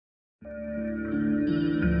Niggas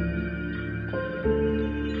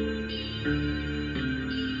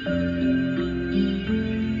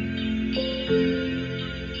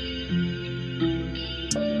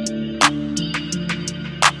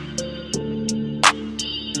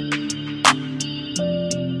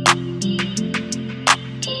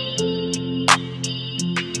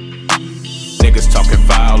talking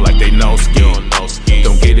foul like they know ski.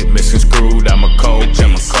 Don't get it misconstrued, I'm a cold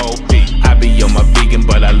P. I be on my vegan,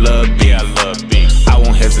 but I love beef. I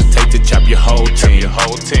won't hesitate to chop your whole team.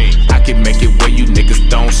 I can make it where you niggas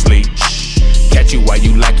don't sleep. Catch you while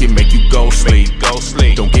you like it, make you go sleep.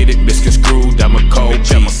 Don't get it misconstrued, I'm a cold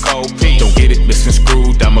P. Don't get it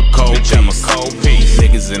misconstrued, I'm a cold P.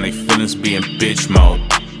 Niggas in they feelings being bitch mode,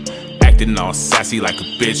 acting all sassy like a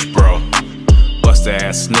bitch, bro. Busta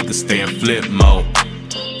ass niggas stay in flip mode,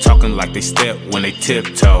 talking like they step when they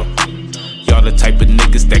tiptoe. Y'all the type of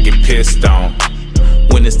niggas that get pissed on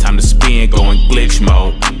when it's time to spin, go in glitch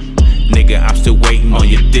mode. Nigga, I'm still waiting on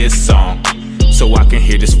your diss song, so I can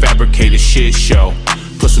hear this fabricated shit show.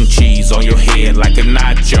 Put some cheese on your head like a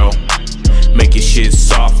nacho, make your shit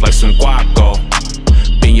soft like some guaco.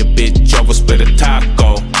 Bend your bitch over, split a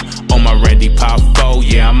taco. On my Randy Poffo,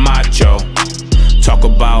 yeah, I'm macho. Talk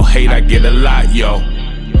about hate, I get a lot, yo.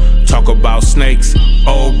 Talk about snakes,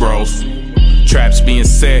 old bros. Traps being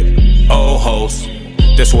set, old hoes.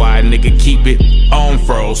 That's why a nigga keep it on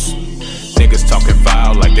froze. Niggas talking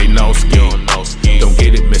foul like they know ski. Don't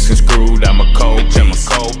get it misconstrued, I'm a cold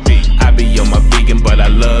P. I be on my vegan, but I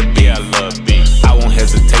love beef. I won't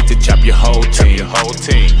hesitate to chop your whole team.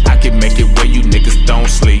 I can make it where you niggas don't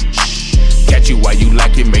sleep. Catch you while you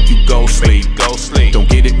like it, make you go sleep. Don't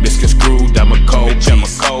get it misconstrued, I'm a cold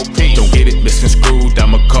P. Don't get it misconstrued,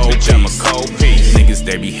 I'm a cold P. Niggas,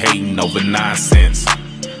 they be hating over nonsense,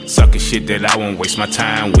 sucking shit that I won't waste my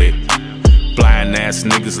time with. Blind ass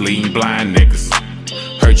niggas leading blind niggas.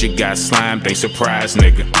 Heard you got slimed, ain't surprised,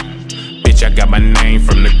 nigga. Bitch, I got my name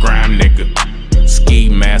from the grime, nigga. Ski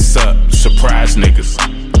mask up, surprise niggas.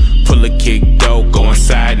 Pull a kick, dope, go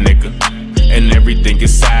inside, nigga. And everything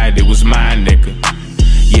inside, it was mine, nigga.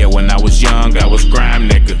 Yeah, when I was young, I was grime,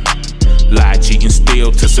 nigga. Lie, cheat, and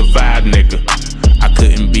steal to survive, nigga. I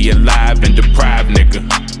couldn't be alive and deprived, nigga.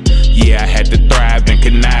 Yeah, I had to thrive and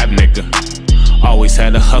connive, nigga. Always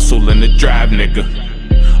had a hustle and a drive, nigga.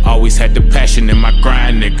 Always had the passion in my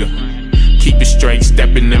grind, nigga. Keep it straight,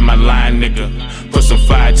 stepping in my line, nigga. Put some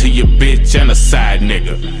fire to your bitch and a side,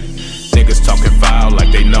 nigga. Niggas talking foul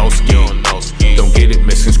like they know ski. Don't get it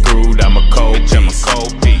misconstrued, I'm a cold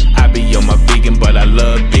P. I be on my vegan, but I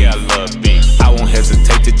love beef. I won't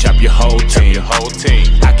hesitate to chop your whole team.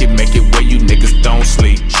 I can make it where you niggas don't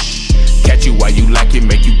sleep. Catch you while you like it,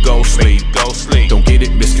 make you go sleep. Don't get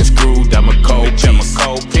it misconstrued, I'm a cold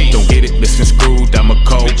P. Don't get it misconstrued, I'm a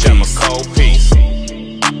cold piece.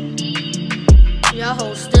 Your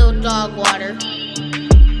hoe still dog water.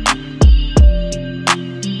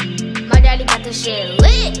 My daddy got the shit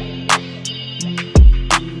lit.